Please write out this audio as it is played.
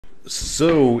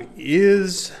So,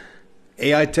 is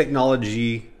AI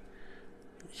technology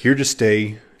here to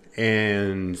stay,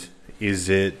 and is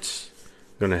it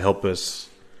going to help us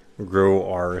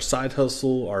grow our side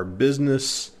hustle, our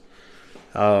business?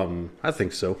 I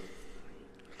think so.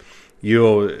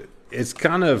 It's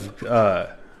kind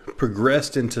of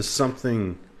progressed into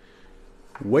something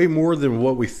way more than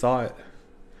what we thought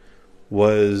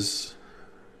was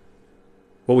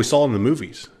what we saw in the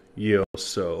movies.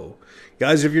 So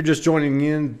guys, if you're just joining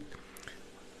in,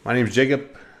 my name is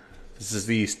Jacob. This is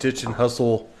the Stitch and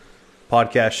Hustle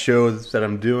podcast show that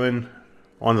I'm doing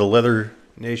on the Leather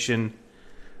Nation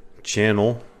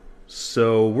channel.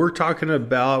 So we're talking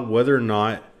about whether or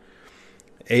not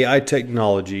AI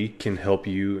technology can help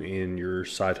you in your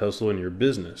side hustle and your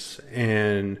business.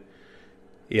 And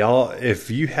y'all,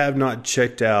 if you have not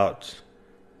checked out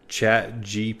Chat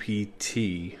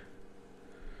GPT,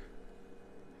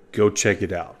 go check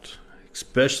it out,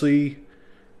 especially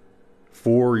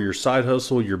for your side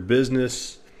hustle, your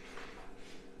business.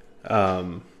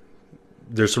 There's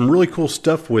some really cool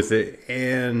stuff with it,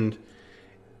 and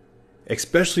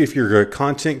especially if you're a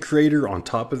content creator on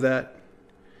top of that,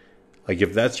 like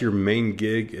if that's your main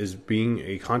gig is being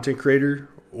a content creator,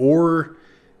 or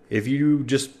if you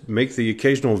just make the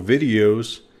occasional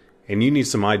videos and you need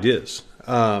some ideas.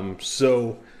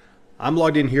 So I'm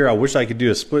logged in here. I wish I could do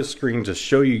a split screen to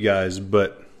show you guys,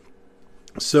 but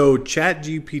so Chat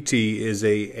GPT is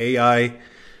a AI,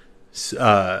 it's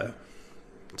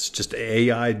just an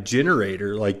AI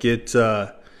generator. Like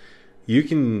you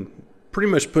can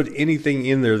pretty much put anything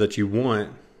in there that you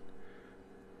want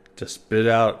to spit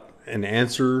out an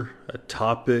answer, a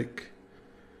topic,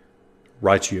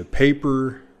 write you a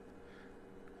paper.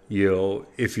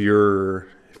 If you're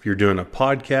doing a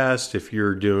podcast, if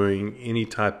you're doing any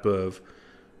type of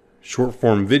short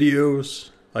form videos,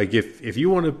 like if you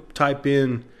want to type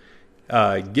in,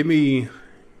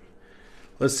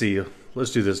 let's do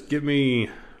this. Give me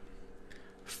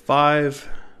 5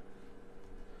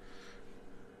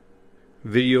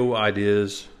 video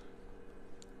ideas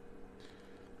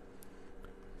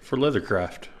for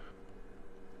leathercraft.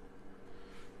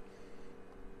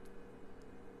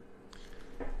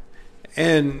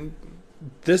 And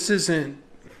this isn't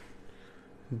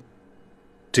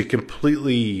to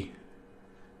completely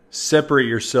separate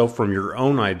yourself from your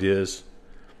own ideas.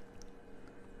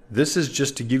 This is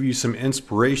just to give you some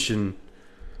inspiration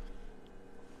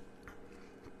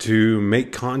to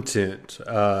make content,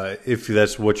 if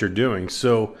that's what you're doing.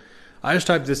 So I just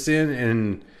typed this in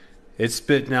and it's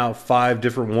spitting out 5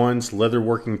 different ones: leather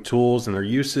working tools and their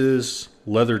uses,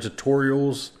 leather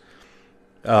tutorials,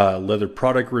 leather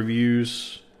product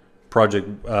reviews,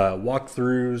 project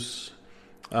walkthroughs,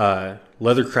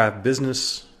 leathercraft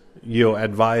business,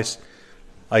 advice.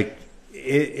 Like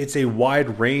it's a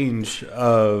wide range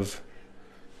of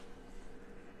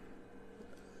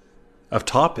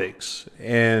topics,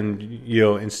 and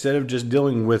instead of just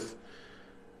dealing with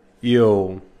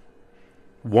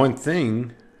one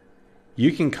thing,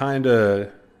 you can kind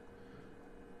of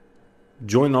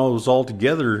join those all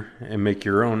together and make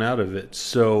your own out of it.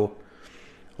 So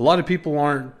a lot of people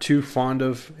aren't too fond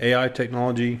of AI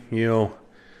technology.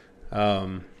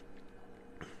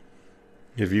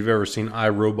 If you've ever seen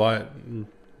iRobot,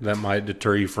 that might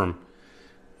deter you from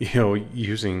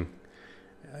using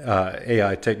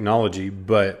AI technology.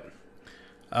 But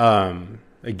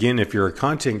again, if you're a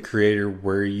content creator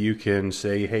where you can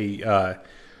say, hey,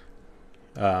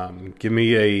 give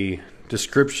me a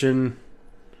description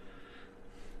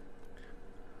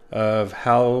of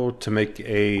how to make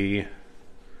a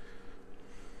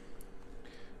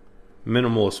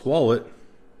minimalist wallet.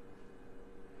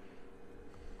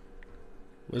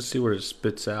 Let's see what it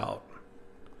spits out.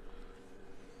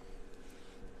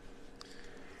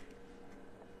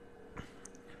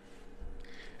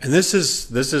 And this is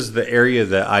the area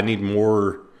that I need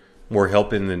more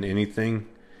help in than anything.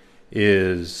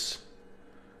 Is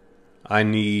I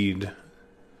need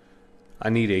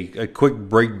a quick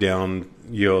breakdown,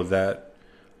 that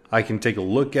I can take a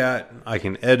look at, I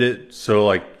can edit. So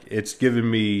like it's giving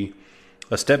me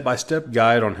a step-by-step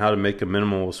guide on how to make a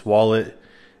minimalist wallet.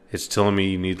 It's telling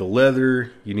me you need the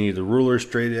leather, you need the ruler,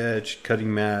 straight edge,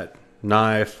 cutting mat,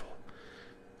 knife,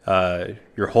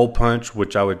 your hole punch,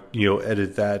 which I would,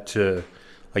 edit that to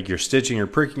like your stitching or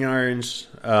pricking irons,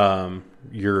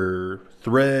 your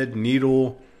thread,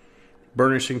 needle,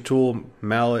 burnishing tool,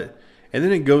 mallet, and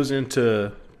then it goes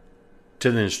into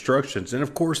the instructions. And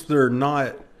of course, they're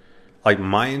not like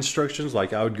my instructions.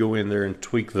 Like I would go in there and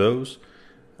tweak those.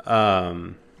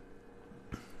 So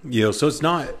it's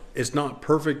not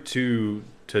perfect to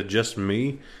just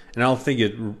me. And I don't think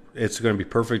it's going to be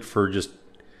perfect for just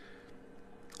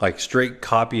like straight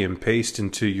copy and paste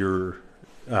into your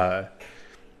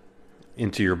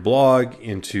blog,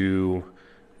 into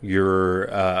your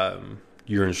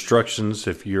instructions.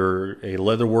 If you're a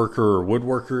leather worker or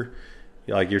woodworker,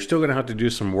 like you're still going to have to do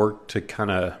some work to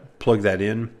kind of plug that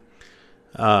in.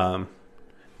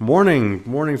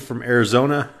 Morning from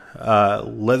Arizona.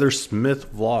 Leathersmith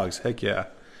Vlogs. Heck yeah.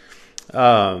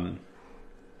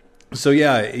 So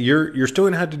yeah, you're still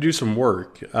gonna have to do some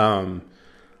work. And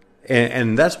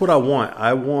that's what I want.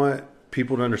 I want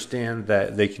people to understand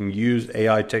that they can use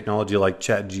AI technology like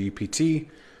Chat GPT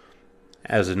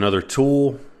as another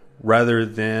tool rather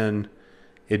than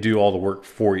it do all the work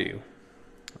for you.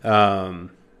 Let's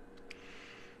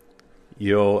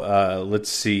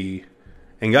see.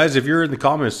 And guys, if you're in the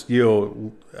comments,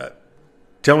 tell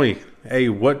me, hey,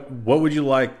 what would you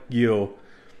like?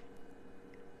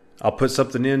 I'll put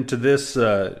something into this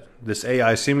this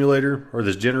AI simulator or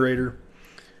this generator,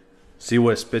 see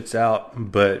what it spits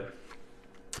out. But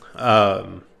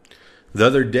the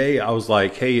other day I was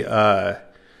like, hey,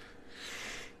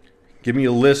 give me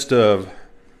a list of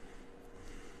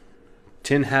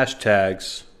 10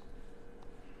 hashtags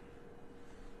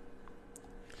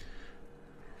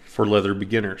for leather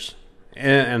beginners.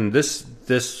 And this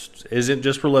isn't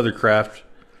just for leathercraft.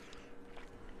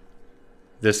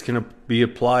 This can be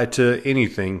applied to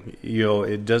anything.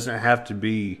 It doesn't have to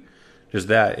be just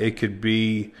that. It could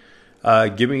be,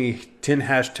 give me 10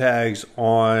 hashtags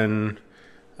on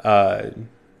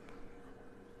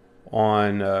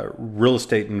real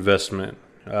estate investment.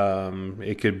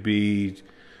 It could be,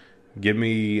 give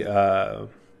me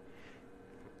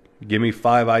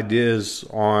 5 ideas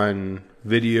on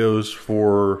videos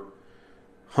for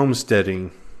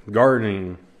homesteading,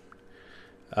 gardening.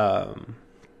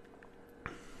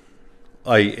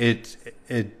 Like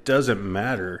it doesn't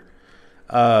matter.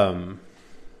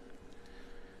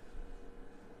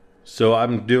 So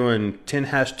I'm doing 10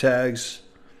 hashtags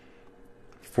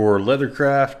for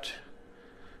leathercraft.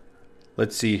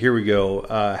 Let's see, here we go.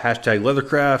 Hashtag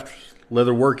leathercraft,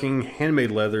 leatherworking,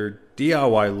 handmade leather,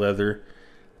 DIY leather,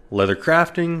 leather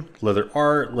crafting, leather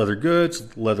art, leather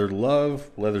goods, leather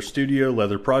love, leather studio,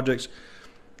 leather projects.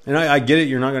 And I get it,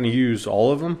 you're not going to use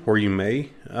all of them, or you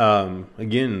may.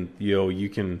 Again, you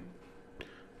can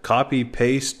copy,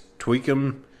 paste, tweak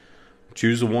them,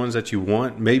 choose the ones that you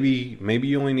want. Maybe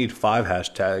you only need 5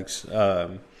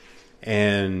 hashtags,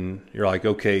 and you're like,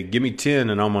 okay, give me 10,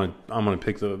 and I'm gonna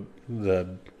pick the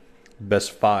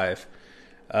best 5.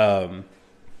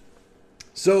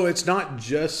 So it's not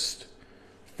just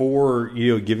for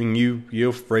giving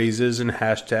you phrases and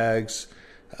hashtags.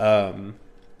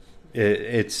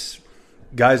 It's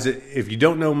guys, if you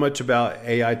don't know much about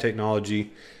AI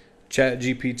technology, Chat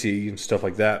GPT and stuff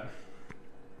like that,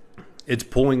 it's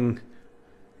pulling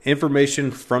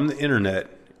information from the internet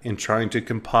and trying to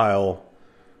compile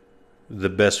the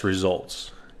best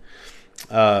results.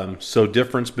 So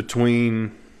difference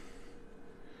between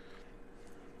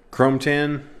chrome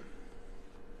tan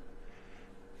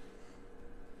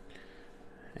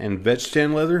and veg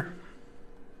tan leather.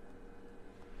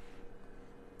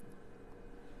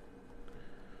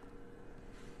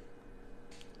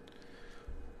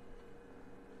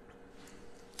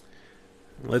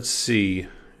 Let's see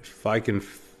if I can.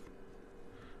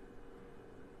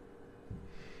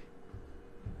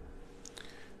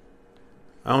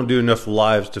 I don't do enough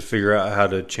lives to figure out how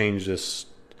to change this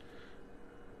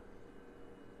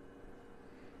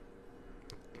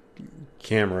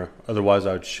camera. Otherwise,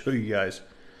 I would show you guys.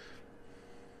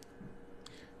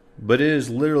 But it is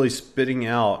literally spitting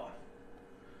out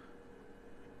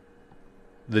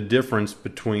the difference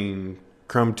between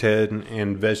chrome tan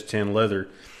and veg tan leather.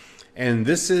 And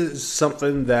this is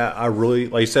something that I really,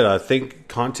 like I said, I think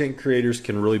content creators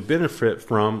can really benefit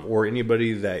from, or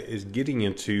anybody that is getting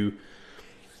into,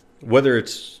 whether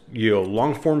it's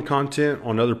long form content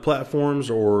on other platforms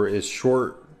or it's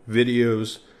short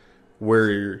videos,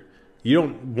 where you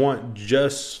don't want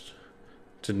just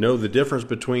to know the difference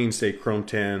between, say, chrome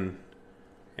tan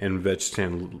and veg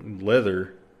tan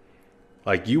leather.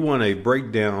 Like, you want a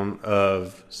breakdown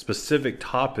of specific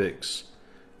topics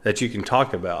that you can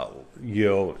talk about,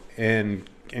 and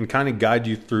kind of guide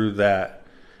you through that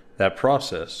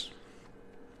process.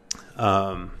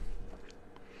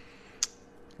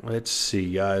 Let's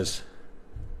see, guys.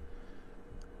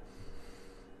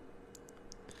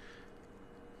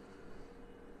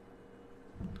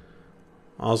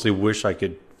 I honestly wish I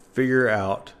could figure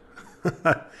out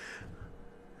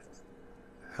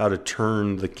how to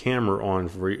turn the camera on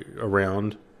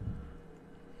around.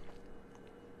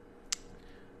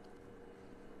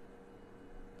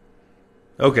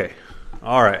 Okay.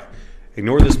 All right.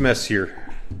 Ignore this mess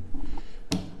here.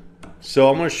 So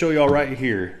I'm going to show y'all right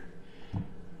here.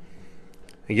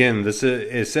 Again,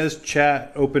 it says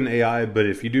Chat AI, but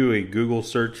if you do a Google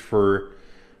search for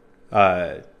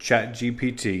Chat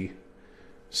GPT,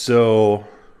 so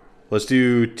let's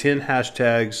do 10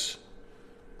 hashtags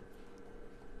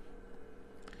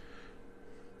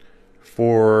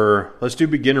for, let's do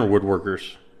beginner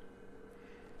woodworkers.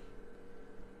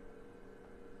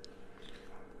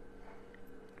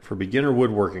 For beginner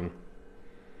woodworking.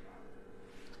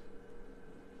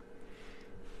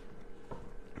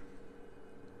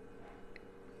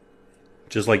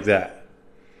 Just like that.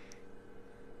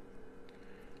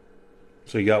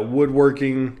 So you got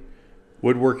woodworking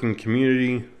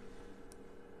community,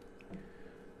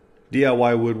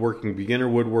 DIY woodworking, beginner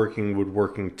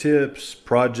woodworking tips,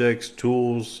 projects,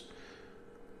 tools,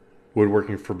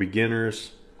 woodworking for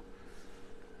beginners.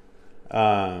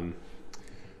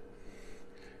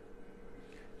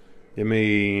 Give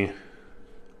me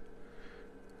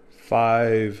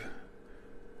 5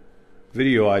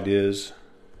 video ideas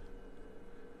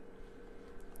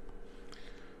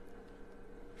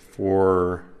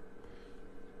for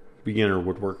beginner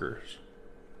woodworkers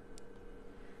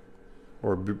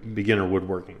or beginner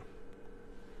woodworking.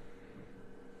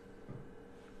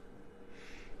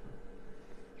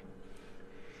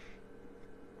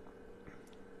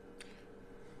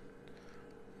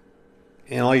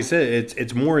 And like I said,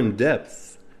 it's more in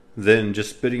depth than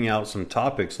just spitting out some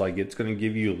topics. Like, it's going to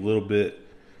give you a little bit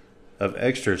of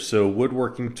extra. So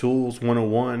woodworking tools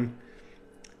 101,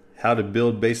 how to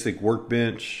build basic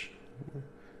workbench,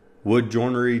 wood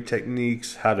joinery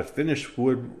techniques, how to finish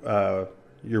wood,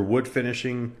 your wood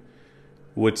finishing,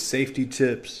 wood safety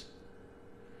tips.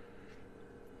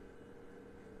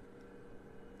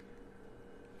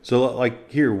 So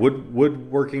like here,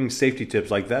 woodworking safety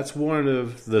tips, like that's one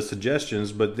of the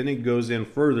suggestions, but then it goes in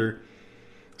further.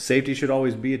 Safety should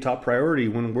always be a top priority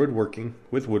when woodworking,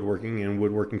 with woodworking and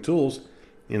woodworking tools.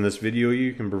 In this video,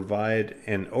 you can provide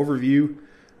an overview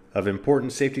of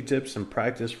important safety tips and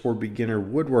practice for beginner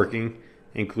woodworking,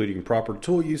 including proper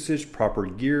tool usage, proper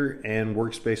gear, and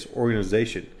workspace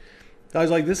organization. Guys,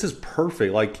 like, this is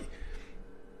perfect. Like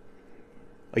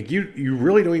you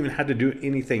really don't even have to do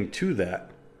anything to that.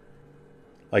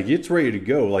 Like, it's ready to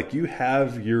go. Like, you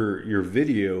have your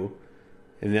video,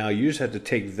 and now you just have to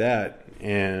take that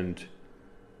and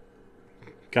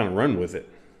kind of run with it.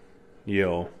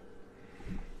 You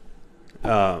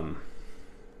know.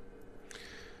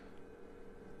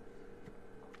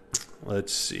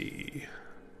 Let's see.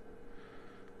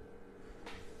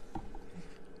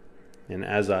 And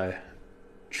as I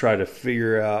try to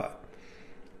figure out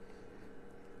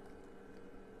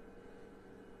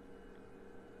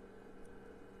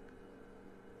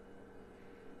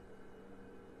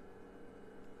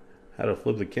how to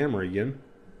flip the camera again.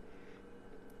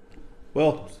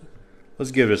 Well,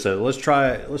 let's give this a let's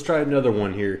try another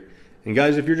one here. And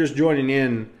guys, if you're just joining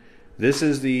in, this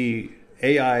is the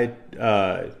AI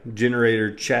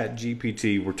generator Chat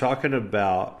GPT. We're talking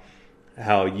about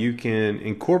how you can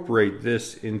incorporate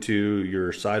this into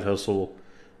your side hustle,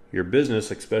 your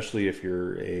business, especially if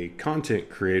you're a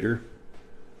content creator.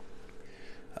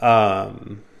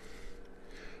 Let's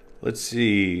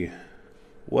see,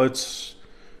 what's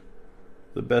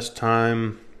the best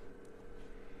time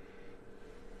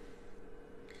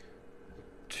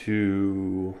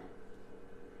to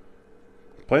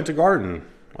plant a garden?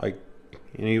 Like,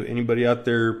 anybody out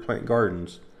there plant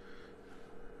gardens?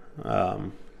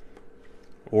 Or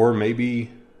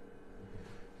maybe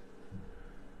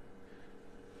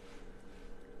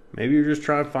you're just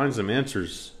trying to find some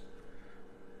answers,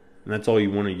 and that's all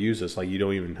you want to use this. Like, you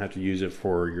don't even have to use it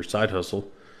for your side hustle,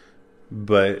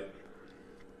 but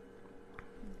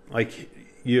like,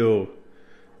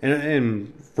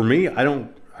 and for me, I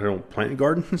don't plant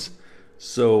gardens,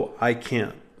 so I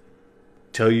can't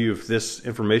tell you if this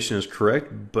information is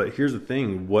correct. But here's the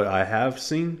thing: what I have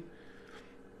seen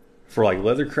for like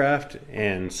leathercraft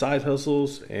and side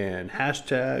hustles and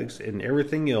hashtags and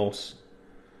everything else,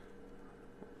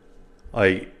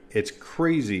 like, it's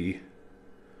crazy.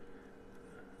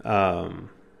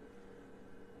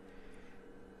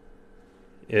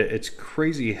 It's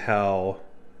crazy how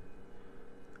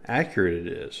accurate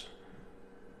it is.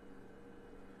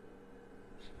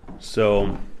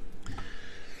 So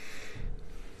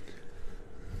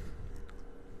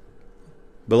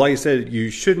but like I said,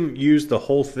 you shouldn't use the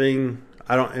whole thing.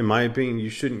 In my opinion, you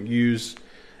shouldn't use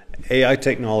AI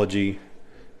technology,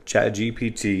 Chat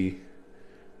GPT,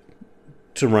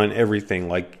 to run everything.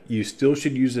 Like, you still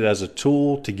should use it as a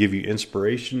tool to give you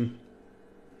inspiration.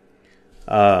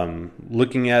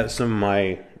 Looking at some of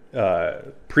my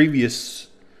previous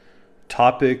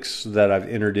topics that I've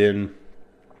entered in,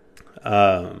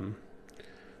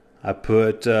 I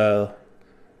put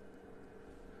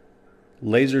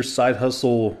laser side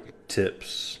hustle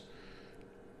tips.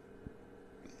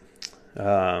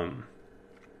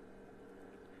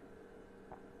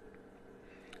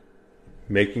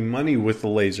 Making money with the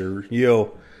laser.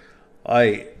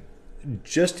 I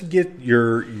just to get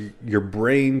your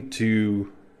brain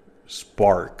to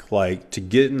spark, like to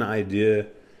get an idea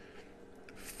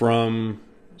from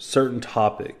certain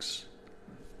topics.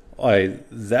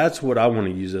 That's what I want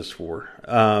to use this for.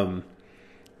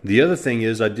 The other thing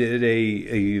is I did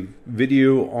a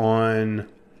video on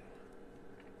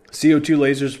CO2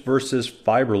 lasers versus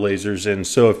fiber lasers. And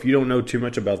so if you don't know too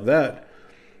much about that,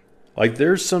 like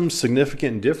there's some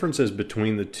significant differences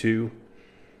between the two.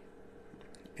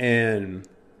 And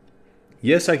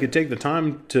yes, I could take the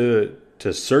time to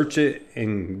search it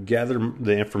and gather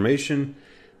the information,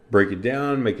 break it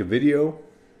down, make a video.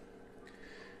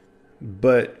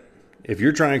 But if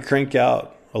you're trying to crank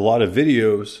out a lot of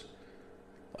videos,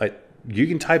 like you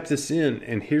can type this in,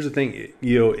 and here's the thing,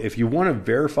 if you want to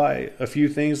verify a few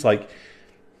things, like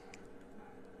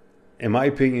in my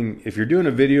opinion, if you're doing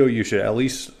a video, you should at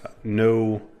least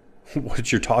know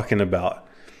what you're talking about.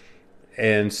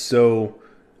 And so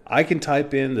I can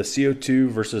type in the CO2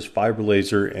 versus fiber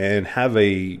laser and have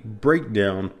a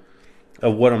breakdown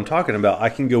of what I'm talking about. I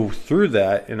can go through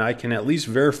that and I can at least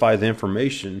verify the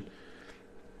information.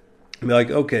 Be like,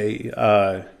 okay,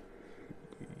 CO2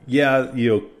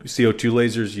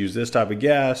 lasers use this type of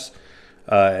gas.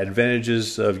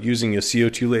 Advantages of using a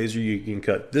CO2 laser, you can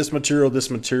cut this material,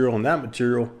 and that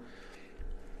material.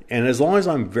 And as long as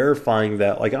I'm verifying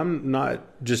that, like I'm not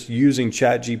just using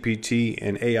Chat GPT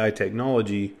and AI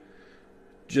technology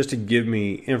just to give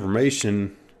me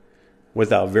information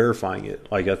without verifying it.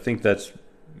 Like I think that's,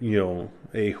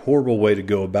 a horrible way to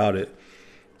go about it.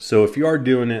 So if you are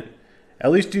doing it,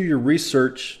 at least do your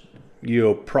research,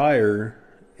 prior,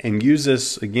 and use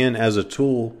this again as a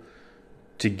tool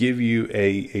to give you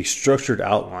a structured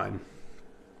outline.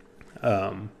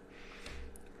 Like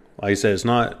I said,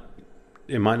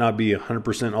 it might not be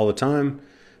 100% all the time,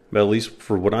 but at least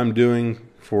for what I'm doing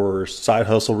for side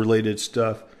hustle related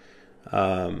stuff,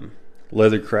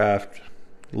 leathercraft,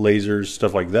 lasers,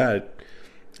 stuff like that,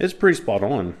 it's pretty spot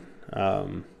on.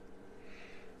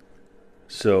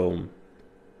 So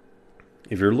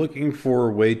if you're looking for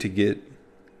a way to get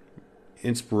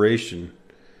inspiration,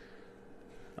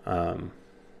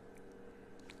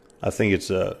 I think it's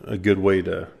a good way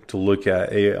to look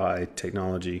at AI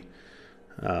technology.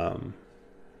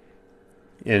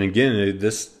 And again,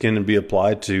 this can be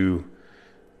applied to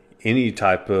any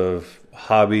type of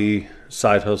hobby,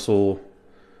 side hustle,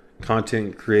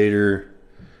 content creator,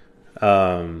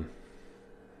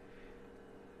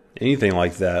 anything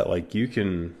like that. Like you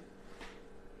can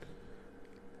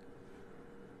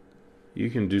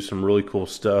do some really cool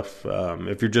stuff.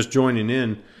 If you're just joining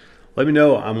in, let me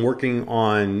know. I'm working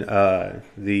on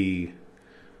the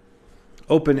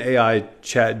OpenAI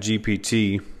Chat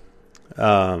GPT.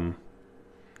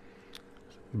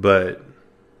 But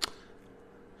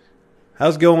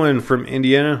how's it going from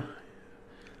Indiana?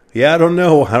 Yeah, I don't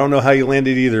know. I don't know how you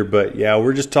landed either. But yeah,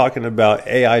 we're just talking about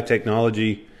AI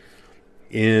technology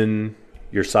in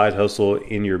your side hustle,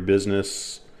 in your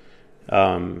business,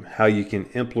 how you can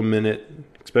implement it,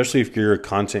 especially if you're a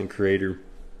content creator.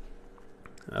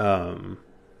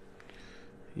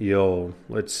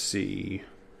 Let's see.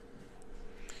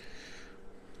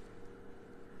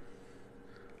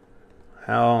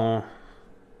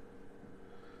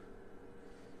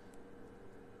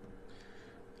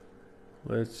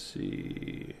 Let's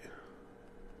see.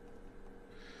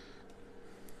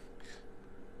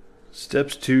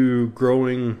 Steps to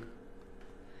growing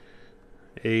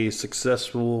a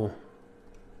successful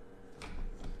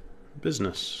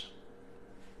business.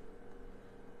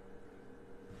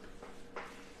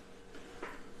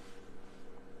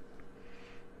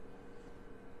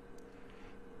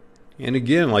 And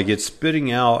again, like it's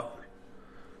spitting out,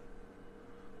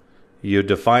 you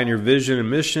define your vision and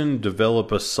mission,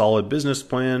 develop a solid business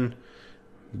plan,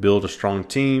 build a strong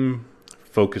team,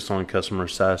 focus on customer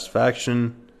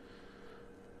satisfaction,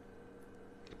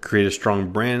 create a strong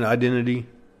brand identity,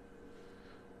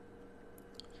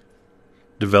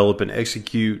 develop and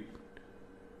execute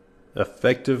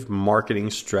effective marketing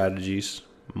strategies,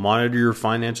 monitor your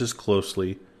finances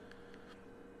closely.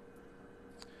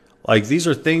 Like these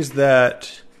are things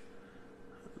that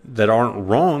aren't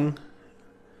wrong.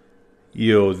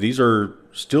 These are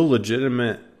still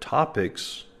legitimate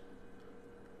topics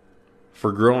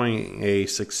for growing a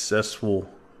successful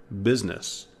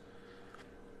business.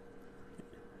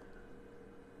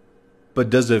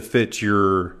 But does it fit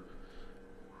your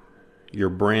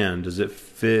brand? Does it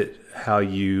fit how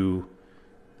you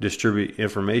distribute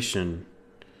information?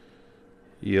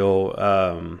 You'll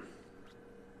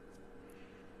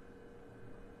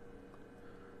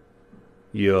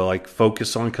like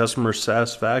focus on customer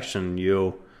satisfaction.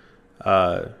 You'll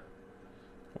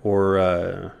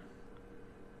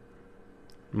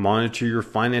monitor your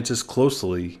finances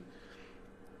closely.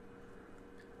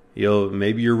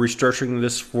 Maybe you're restructuring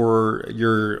this for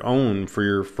your own,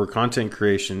 for content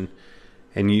creation,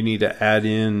 and you need to add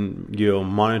in,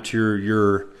 monitor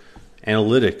your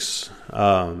analytics.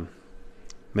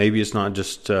 Maybe it's not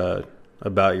just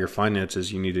about your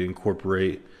finances. You need to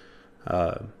incorporate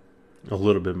a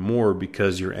little bit more,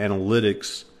 because your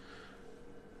analytics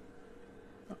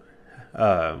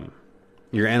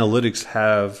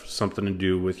have something to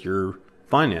do with your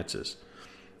finances.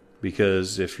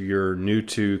 Because if you're new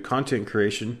to content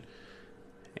creation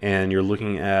and you're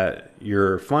looking at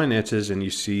your finances and you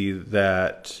see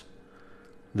that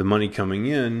the money coming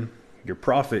in, your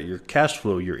profit, your cash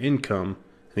flow, your income,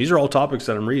 these are all topics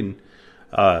that I'm reading,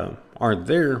 aren't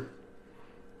there,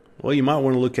 well, you might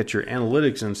want to look at your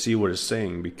analytics and see what it's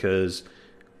saying. Because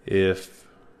if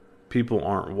people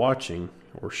aren't watching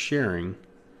or sharing,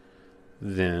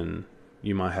 then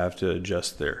you might have to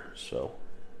adjust there. So,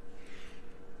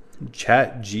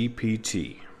 Chat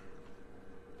GPT.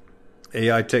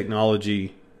 AI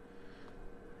technology,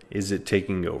 is it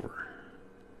taking over?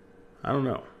 I don't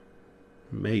know.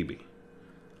 Maybe.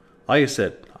 Like I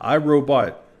said,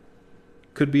 iRobot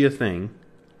could be a thing.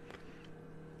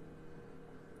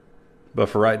 But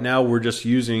for right now, we're just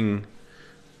using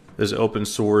this open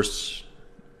source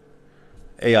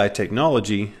AI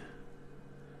technology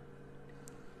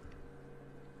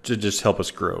to just help us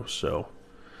grow. So,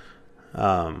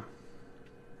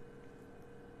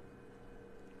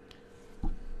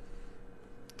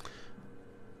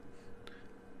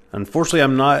 unfortunately,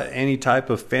 I'm not any type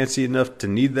of fancy enough to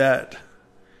need that.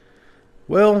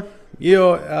 Well,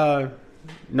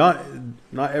 not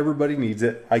everybody needs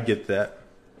it. I get that.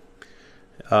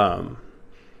 And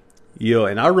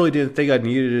I really didn't think I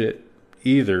needed it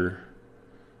either.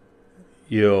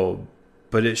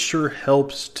 But it sure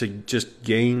helps to just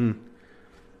gain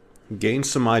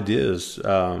some ideas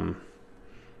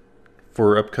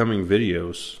for upcoming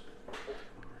videos.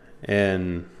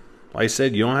 And like I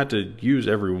said, you don't have to use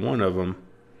every one of them.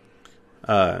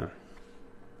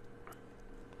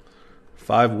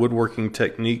 5 woodworking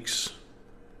techniques.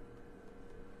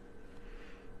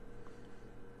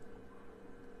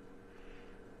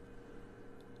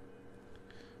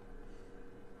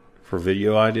 For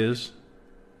video ideas.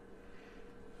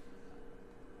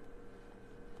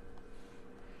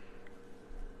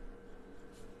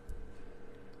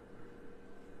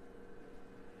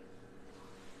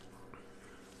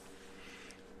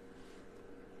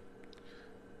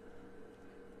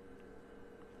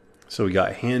 So we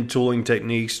got hand tooling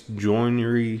techniques,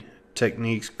 joinery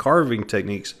techniques, carving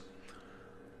techniques,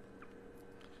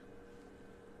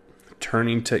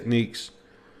 turning techniques.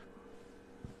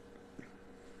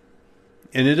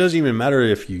 And it doesn't even matter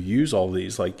if you use all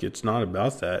these. Like, it's not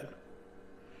about that.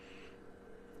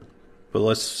 But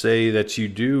let's say that you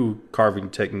do carving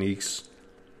techniques.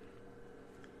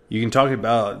 You can talk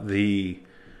about the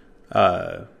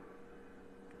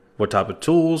what type of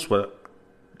tools,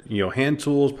 hand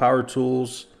tools, power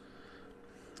tools,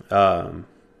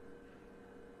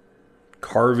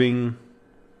 carving,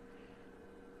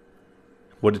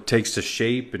 what it takes to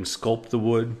shape and sculpt the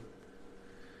wood.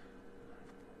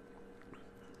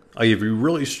 If you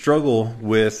really struggle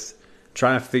with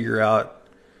trying to figure out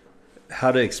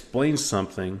how to explain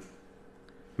something,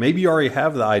 maybe you already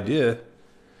have the idea,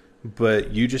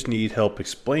 but you just need help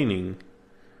explaining,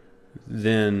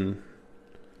 then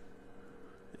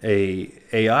a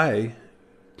AI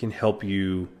can help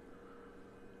you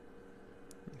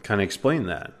kind of explain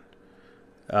that.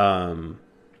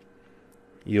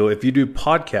 If you do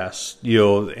podcasts,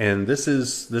 and this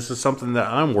is something that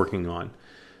I'm working on.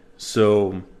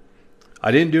 So I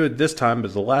didn't do it this time,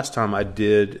 but the last time I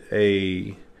did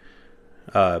a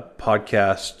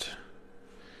podcast.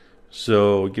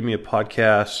 So give me a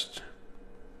podcast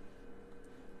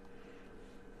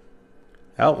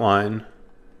outline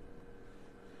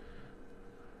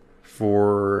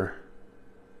for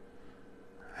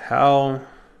how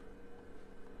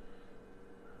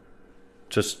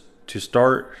just to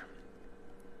start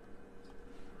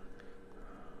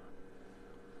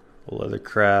a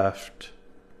leathercraft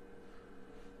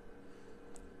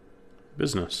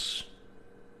business.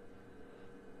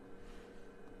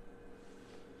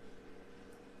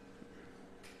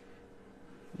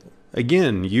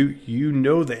 again, you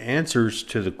know the answers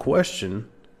to the question.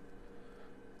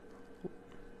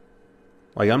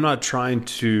 Like, I'm not trying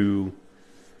to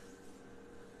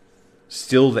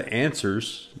steal the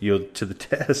answers, to the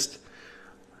test.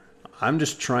 I'm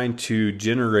just trying to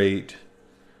generate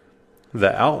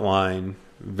the outline,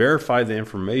 verify the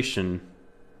information,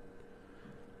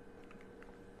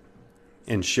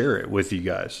 and share it with you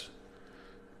guys.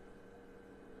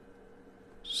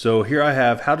 So here I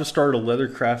have how to start a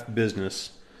leathercraft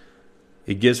business.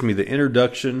 It gives me the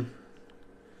introduction.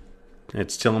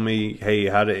 It's telling me, hey,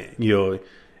 how to,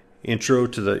 intro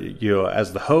to the,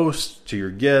 as the host to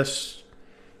your guests,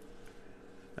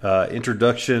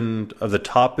 introduction of the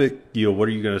topic, what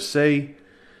are you going to say?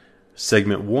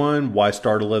 Segment 1, why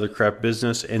start a leathercraft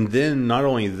business? And then not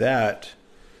only that,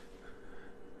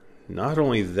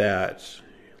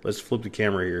 let's flip the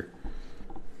camera here.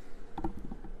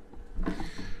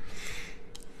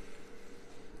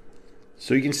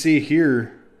 So you can see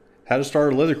here how to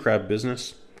start a leathercraft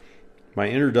business, my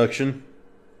introduction,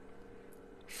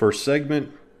 first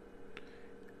segment,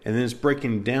 and then it's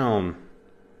breaking down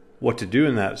what to do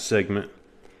in that segment.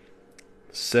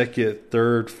 Second,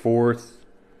 third, fourth,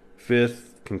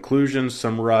 fifth, conclusion,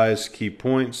 summarize key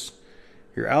points.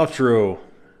 Your outro,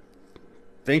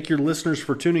 thank your listeners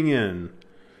for tuning in.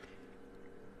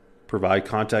 Provide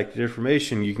contact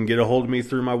information. You can get a hold of me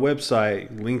through my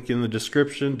website. Link in the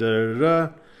description.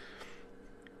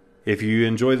 If you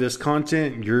enjoy this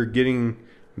content, you're getting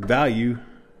value.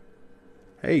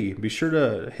 Hey, be sure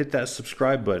to hit that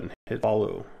subscribe button. Hit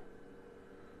follow.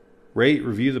 Rate,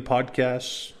 review the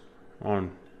podcast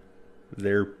on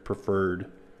their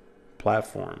preferred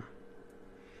platform.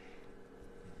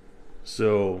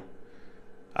 So,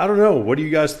 I don't know. What do you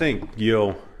guys think?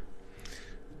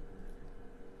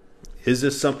 Is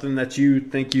this something that you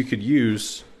think you could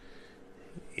use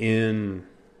in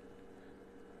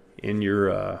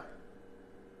your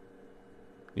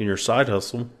side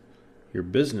hustle, your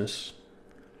business?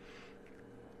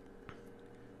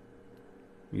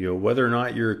 Whether or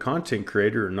not you're a content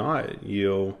creator or not,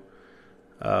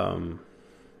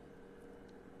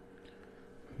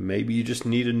 maybe you just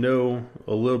need to know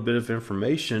a little bit of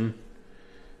information.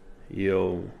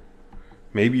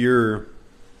 Maybe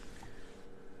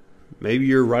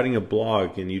you're writing a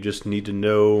blog and you just need to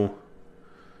know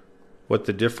what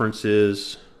the difference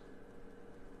is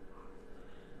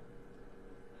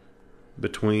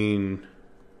between,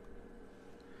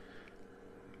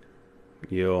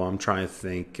 I'm trying to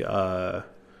think,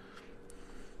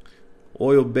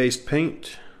 oil-based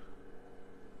paint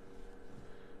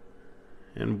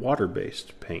and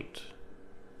water-based paint.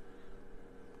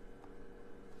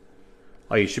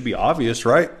 Like, it should be obvious,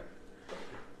 right?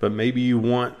 But maybe you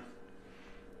want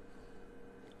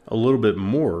a little bit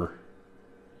more.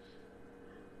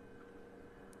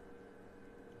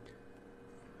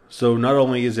 So not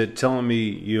only is it telling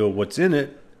me, what's in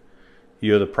it,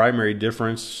 the primary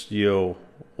difference,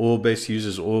 oil-based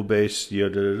uses oil-based,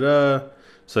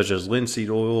 such as linseed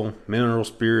oil, mineral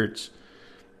spirits.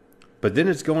 But then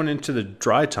it's going into the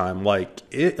dry time, like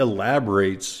it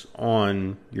elaborates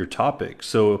on your topic.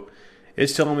 So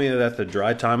it's telling me that the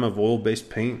dry time of oil-based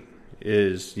paint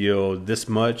is, this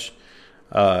much.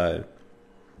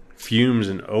 Fumes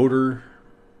and odor,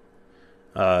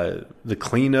 the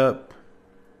cleanup,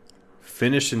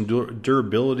 finish and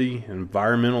durability,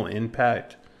 environmental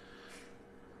impact.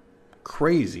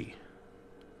 Crazy.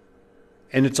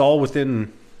 And it's all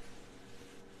within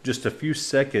just a few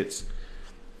seconds,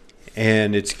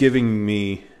 and it's giving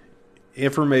me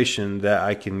information that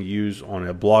I can use on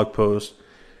a blog post,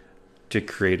 to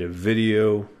create a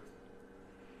video,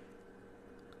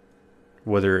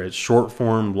 whether it's short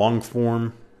form, long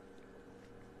form.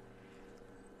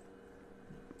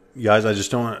 Guys, I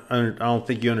don't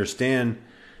think you understand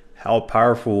how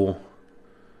powerful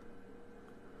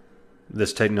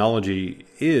this technology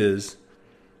is.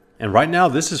 And right now,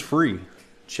 this is free.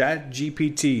 Chat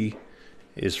GPT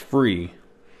is free.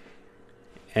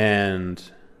 And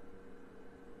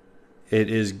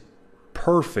it is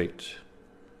perfect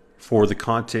for the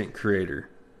content creator.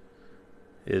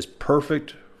 It is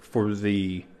perfect for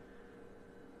the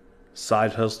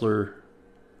side hustler,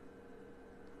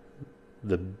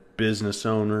 the business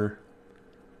owner.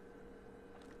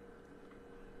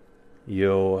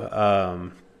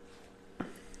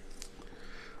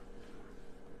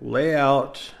 Lay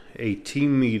out a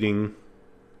team meeting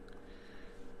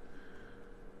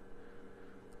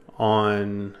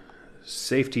on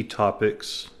safety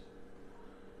topics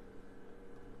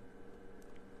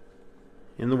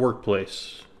in the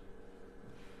workplace.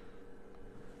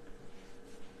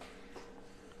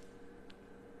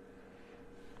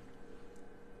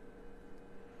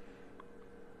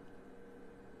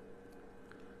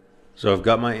 So I've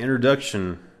got my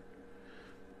introduction,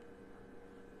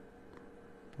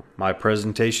 my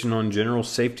presentation on general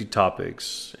safety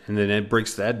topics, and then it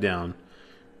breaks that down.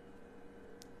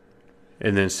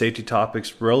 And then safety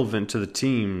topics relevant to the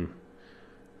team.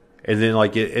 And then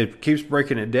like it keeps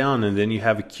breaking it down, and then you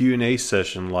have a Q&A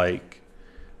session. Like,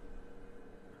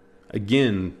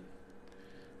 again,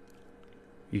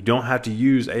 you don't have to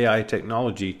use AI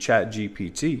technology, Chat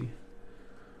GPT,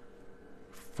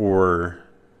 for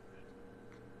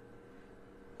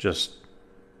just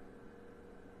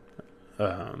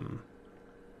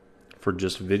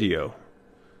video.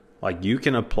 Like, you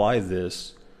can apply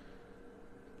this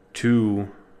to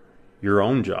your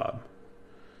own job.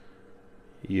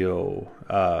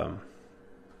 5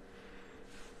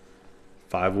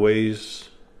 ways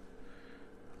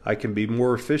I can be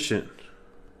more efficient.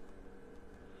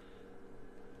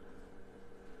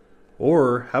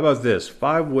 Or how about this?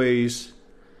 5 ways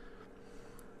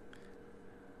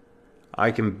I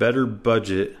can better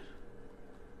budget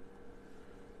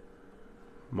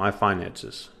my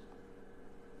finances.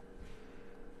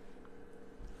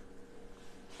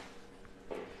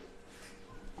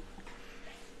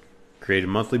 Create a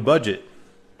monthly budget.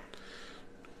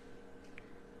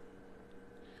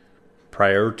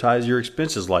 Prioritize your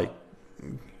expenses. Like,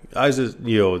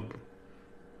 they're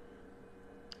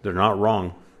not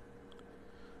wrong.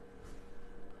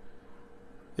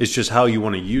 It's just how you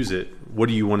want to use it. What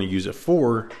do you want to use it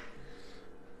for?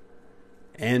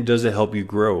 And does it help you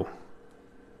grow?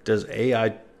 Does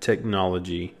AI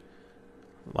technology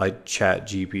like Chat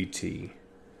GPT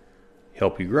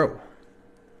help you grow?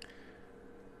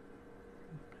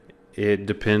 It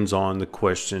depends on the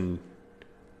question,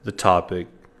 the topic,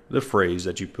 the phrase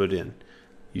that you put in.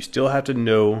 You still have to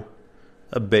know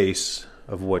a base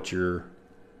of what you're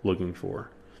looking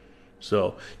for.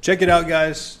 So check it out,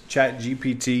 guys. Chat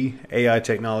GPT, AI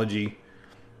technology.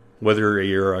 Whether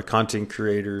you're a content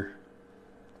creator,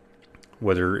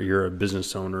 whether you're a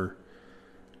business owner,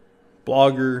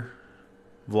 blogger,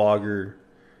 vlogger,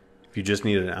 if you just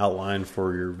need an outline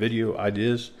for your video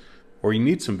ideas, or you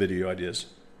need some video ideas,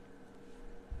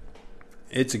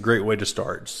 it's a great way to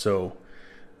start. So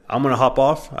I'm going to hop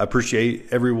off. I appreciate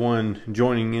everyone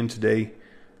joining in today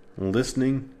and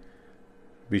listening.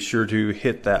 Be sure to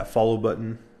hit that follow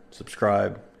button,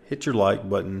 subscribe, hit your like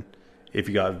button if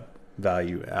you got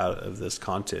value out of this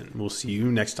content. We'll see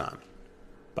you next time.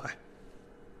 Bye.